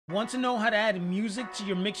Want to know how to add music to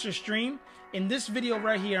your Mixer stream? In this video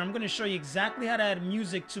right here, I'm going to show you exactly how to add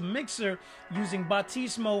music to Mixer using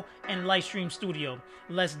Botismo and Lightstream Studio.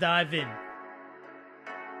 Let's dive in.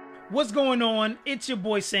 What's going on? It's your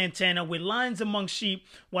boy Santana with Lions Among Sheep,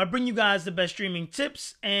 where I bring you guys the best streaming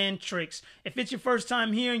tips and tricks. If it's your first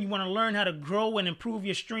time here and you want to learn how to grow and improve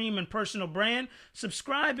your stream and personal brand,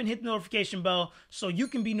 subscribe and hit the notification bell so you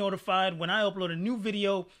can be notified when I upload a new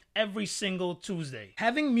video every single Tuesday.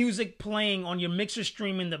 Having music playing on your Mixer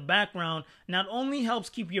stream in the background not only helps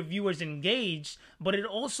keep your viewers engaged, but it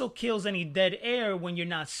also kills any dead air when you're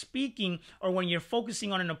not speaking or when you're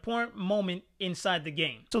focusing on an important moment inside the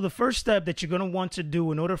game. So the first step that you're going to want to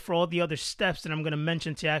do in order for all the other steps that I'm going to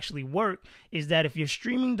mention to actually work is that if you're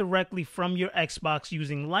streaming directly from your Xbox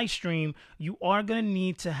using Lightstream, you are going to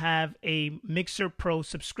need to have a Mixer Pro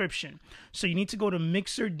subscription. So you need to go to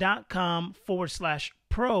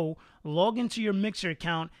mixer.com/pro, log into your Mixer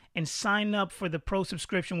account, and sign up for the Pro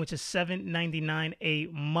subscription, which is $7.99 a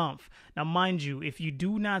month. Now, mind you, if you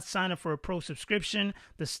do not sign up for a Pro subscription,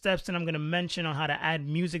 the steps that I'm going to mention on how to add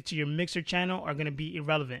music to your Mixer channel are going to be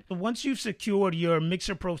irrelevant. So once you've secured your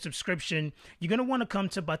Mixer Pro subscription, you're going to want to come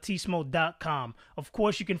to Botismo.com. Of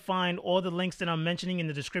course, you can find all the links that I'm mentioning in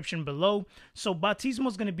the description below. So Botismo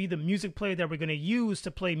is going to be the music player that we're going to use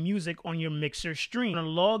to play music on your Mixer stream. You're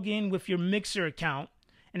going to log in with your Mixer account,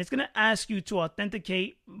 and it's going to ask you to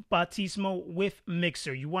authenticate Botismo with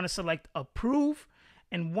Mixer. You want to select approve,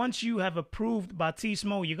 and once you have approved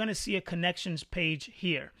Botismo, you're going to see a connections page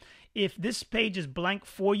here. If this page is blank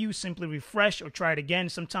for you, simply refresh or try it again.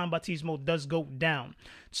 Sometimes Botismo does go down.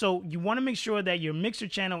 So you want to make sure that your Mixer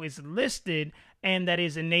channel is listed and that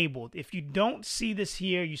is enabled. If you don't see this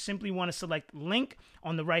here, you simply want to select link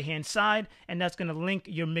on the right hand side, and that's going to link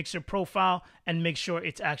your Mixer profile and make sure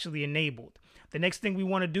it's actually enabled. The next thing we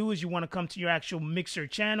want to do is you want to come to your actual Mixer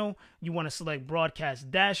channel. You want to select broadcast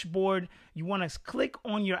dashboard. You want to click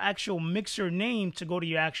on your actual Mixer name to go to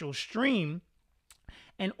your actual stream.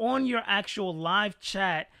 And on your actual live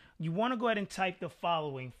chat, you want to go ahead and type the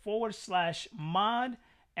following: /mod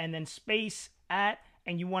and then space @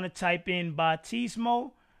 and you want to type in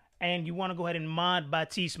Botismo, and you want to go ahead and mod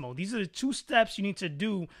Botismo. These are the two steps you need to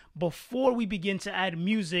do before we begin to add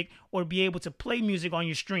music or be able to play music on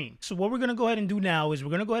your stream. So what we're going to go ahead and do now is we're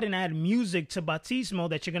going to go ahead and add music to Botismo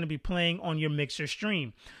that you're going to be playing on your Mixer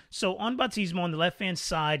stream. So on Botismo, on the left-hand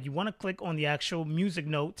side, you want to click on the actual music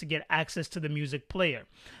note to get access to the music player.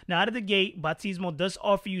 Now, out of the gate, Botismo does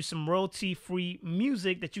offer you some royalty-free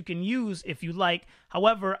music that you can use if you like.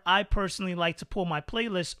 However, I personally like to pull my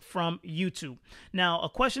playlist from YouTube. Now, a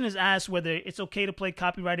question is asked whether it's okay to play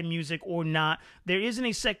copyrighted music or not. There isn't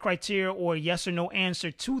a set criteria or yes or no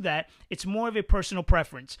answer to that. It's more of a personal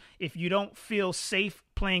preference. If you don't feel safe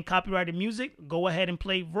playing copyrighted music, go ahead and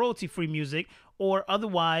play royalty-free music, or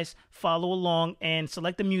otherwise follow along and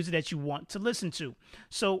select the music that you want to listen to.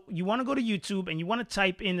 So you want to go to YouTube and you want to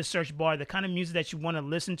type in the search bar the kind of music that you want to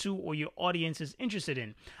listen to or your audience is interested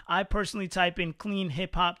in. I personally type in clean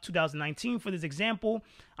hip hop 2019 for this example.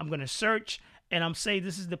 I'm going to search and I'm saying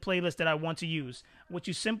this is the playlist that I want to use. What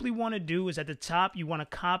you simply want to do is at the top, you want to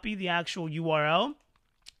copy the actual URL.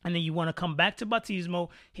 And then you want to come back to Botismo,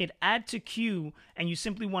 hit add to queue, and you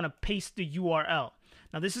simply want to paste the URL.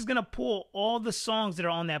 Now, this is going to pull all the songs that are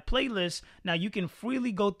on that playlist. Now, you can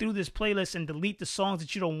freely go through this playlist and delete the songs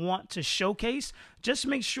that you don't want to showcase. Just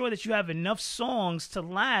make sure that you have enough songs to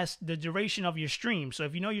last the duration of your stream. So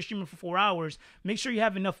if you know you're streaming for 4 hours, make sure you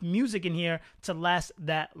have enough music in here to last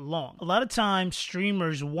that long. A lot of times,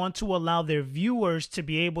 streamers want to allow their viewers to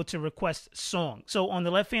be able to request songs. So on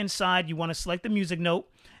the left-hand side, you want to select the music note.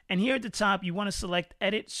 And here at the top, you want to select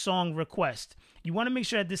Edit Song Request. You want to make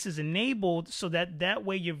sure that this is enabled so that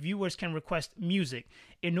way your viewers can request music.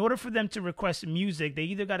 In order for them to request music, they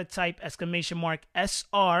either got to type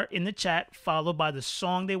 !SR in the chat, followed by the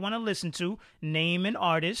song they want to listen to, name and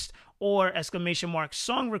artist, or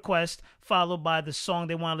 !song request, followed by the song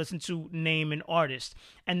they want to listen to, name and artist.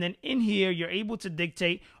 And then in here, you're able to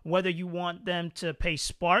dictate whether you want them to pay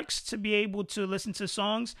Sparks to be able to listen to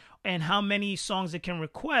songs and how many songs they can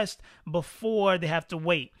request before they have to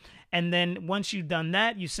wait. And then once you've done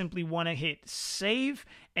that, you simply want to hit save.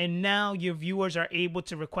 And now your viewers are able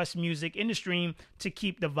to request music in the stream to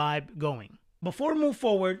keep the vibe going. Before we move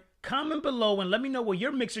forward, comment below and let me know what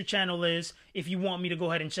your Mixer channel is if you want me to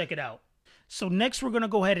go ahead and check it out. So next we're going to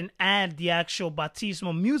go ahead and add the actual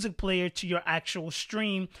Botismo music player to your actual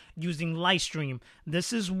stream using Lightstream.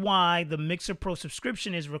 This is why the Mixer Pro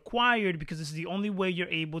subscription is required, because this is the only way you're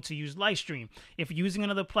able to use Lightstream. If you're using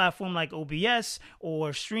another platform like OBS or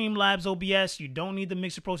Streamlabs OBS, you don't need the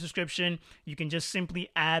Mixer Pro subscription. You can just simply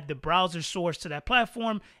add the browser source to that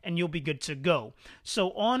platform and you'll be good to go.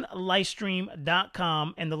 So on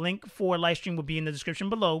lightstream.com, and the link for Lightstream will be in the description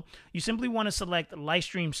below, you simply want to select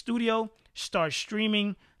Lightstream Studio, start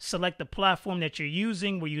streaming, select the platform that you're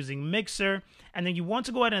using. We're using Mixer, and then you want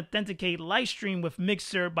to go ahead and authenticate Lightstream with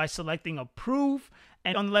Mixer by selecting Approve.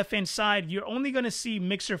 And on the left hand side, you're only going to see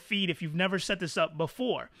Mixer feed if you've never set this up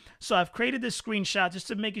before. So I've created this screenshot just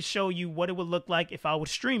to make it show you what it would look like if I was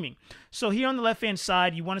streaming. So here on the left hand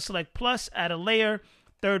side, you want to select plus, add a layer,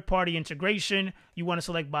 third-party integration. You want to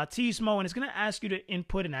select Botismo, and it's going to ask you to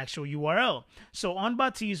input an actual URL. So on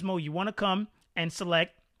Botismo, you want to come and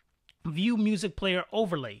select View Music Player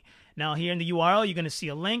Overlay. Now here in the URL, you're going to see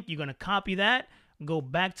a link. You're going to copy that, go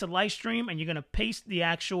back to Lightstream, and you're going to paste the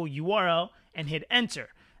actual URL and hit enter.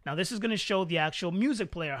 Now this is going to show the actual music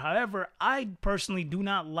player. However, I personally do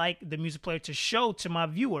not like the music player to show to my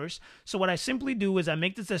viewers. So what I simply do is I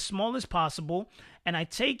make this as small as possible, and I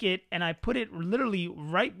take it and I put it literally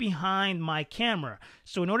right behind my camera.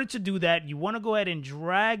 So in order to do that, you want to go ahead and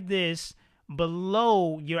drag this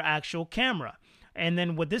below your actual camera. And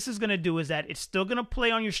then what this is going to do is that it's still going to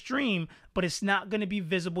play on your stream, but it's not going to be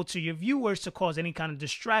visible to your viewers to cause any kind of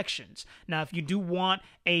distractions. Now, if you do want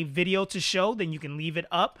a video to show, then you can leave it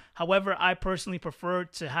up. However, I personally prefer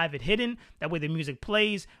to have it hidden. That way the music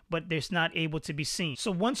plays, but it's not able to be seen.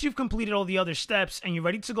 So once you've completed all the other steps and you're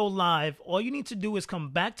ready to go live, all you need to do is come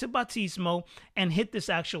back to Botismo and hit this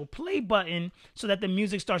actual play button so that the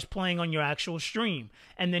music starts playing on your actual stream.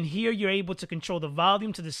 And then here you're able to control the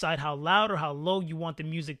volume to decide how loud or how low you want the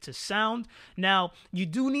music to sound. Now, you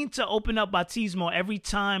do need to open up Botismo every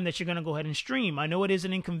time that you're going to go ahead and stream. I know it is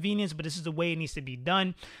an inconvenience, but this is the way it needs to be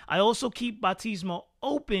done. I also keep Botismo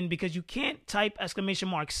open because you can't type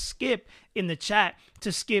 !skip in the chat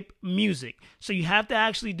to skip music. So you have to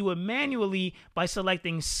actually do it manually by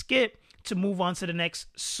selecting skip to move on to the next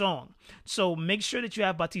song. So make sure that you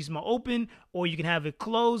have Botismo open, or you can have it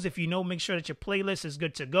closed. If you know, make sure that your playlist is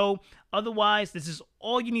good to go. Otherwise, this is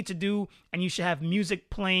all you need to do, and you should have music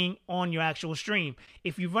playing on your actual stream.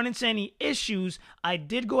 If you run into any issues, I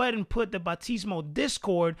did go ahead and put the Botismo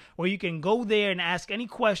Discord where you can go there and ask any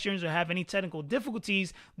questions or have any technical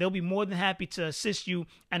difficulties. They'll be more than happy to assist you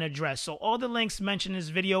and address. So all the links mentioned in this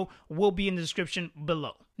video will be in the description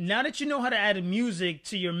below. Now that you know how to add music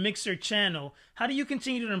to your Mixer channel, how do you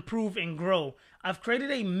continue to improve and grow? I've created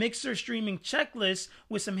a Mixer streaming checklist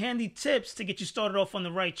with some handy tips to get you started off on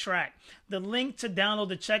the right track. The link to download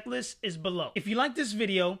the checklist is below. If you like this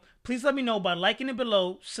video, please let me know by liking it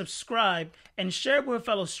below, subscribe, and share it with a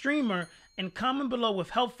fellow streamer, and comment below with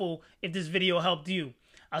helpful if this video helped you.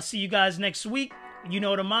 I'll see you guys next week. You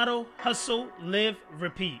know the motto: hustle, live,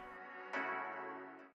 repeat.